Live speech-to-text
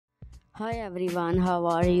Hi everyone, how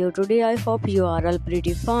are you today? I hope you are all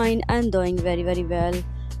pretty fine and doing very well.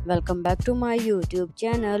 Welcome back to my YouTube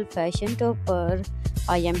channel Fashion Topper.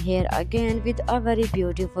 I am here again with a very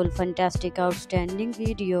beautiful, fantastic, outstanding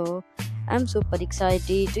video. I'm super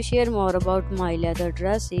excited to share more about my leather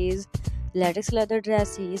dresses, latest leather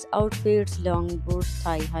dresses, outfits, long boots,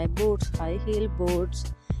 thigh-high boots, high heel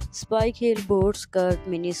boots, spike heel boots, skirt,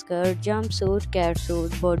 mini skirt, jumpsuit, catsuit,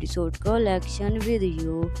 bodysuit collection with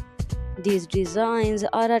you. These designs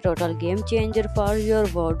are a total game changer for your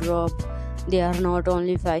wardrobe. They are not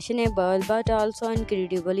only fashionable but also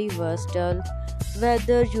incredibly versatile.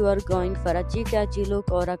 Whether you are going for a chic-catchy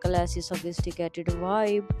look or a classy sophisticated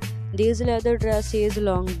vibe, these leather dresses,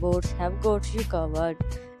 long boots have got you covered.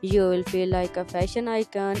 You will feel like a fashion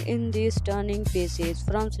icon in these stunning pieces,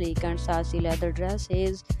 from sleek and sassy leather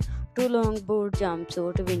dresses to long boot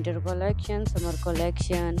jumpsuit, winter collection, summer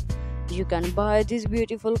collection. You can buy this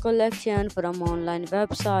beautiful collection from online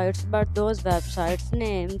websites, but those websites'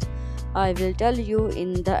 names I will tell you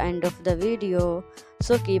in the end of the video.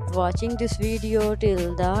 So keep watching this video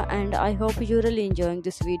till the end. I hope you're really enjoying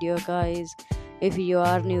this video, guys. If you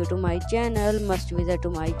are new to my channel, must visit to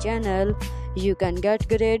my channel. You can get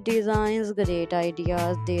great designs, great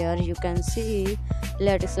ideas there. You can see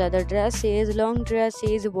latest leather dresses, long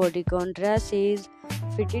dresses, bodycon dresses,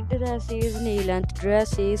 fitted dresses, knee-length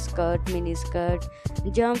dresses, skirt, mini skirt,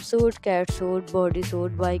 jumpsuit, catsuit,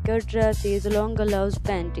 bodysuit, biker dresses, long gloves,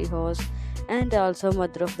 pantyhose, and also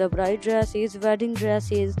mother of the bride dresses, wedding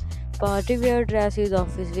dresses, party wear dresses,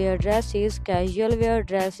 office wear dresses, casual wear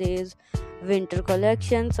dresses, winter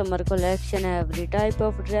collection, summer collection, every type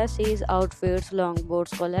of dresses, outfits, long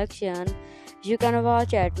boards collection. You can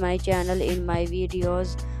watch at my channel in my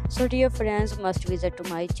videos. So dear friends, must visit to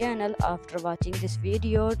my channel after watching this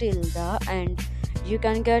video till the end. You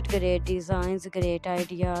can get great designs, great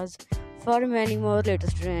ideas for many more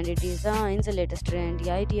latest trendy designs, latest trendy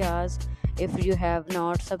ideas. If you have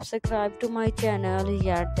not subscribed to my channel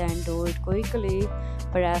yet, then do it quickly.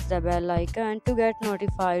 Press the bell icon to get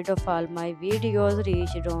notified of all my videos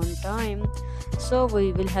reached on time. So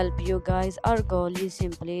we will help you guys. Our goal is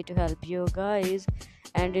simply to help you guys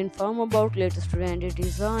and inform about latest trendy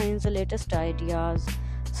designs, latest ideas.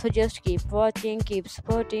 So just keep watching, keep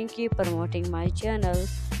supporting, keep promoting my channel.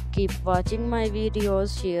 Keep watching my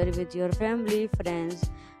videos, share with your family, friends.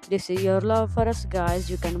 This is your love for us, guys.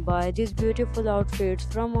 You can buy these beautiful outfits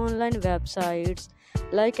from online websites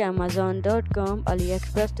like Amazon.com,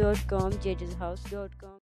 AliExpress.com, JJsHouse.com.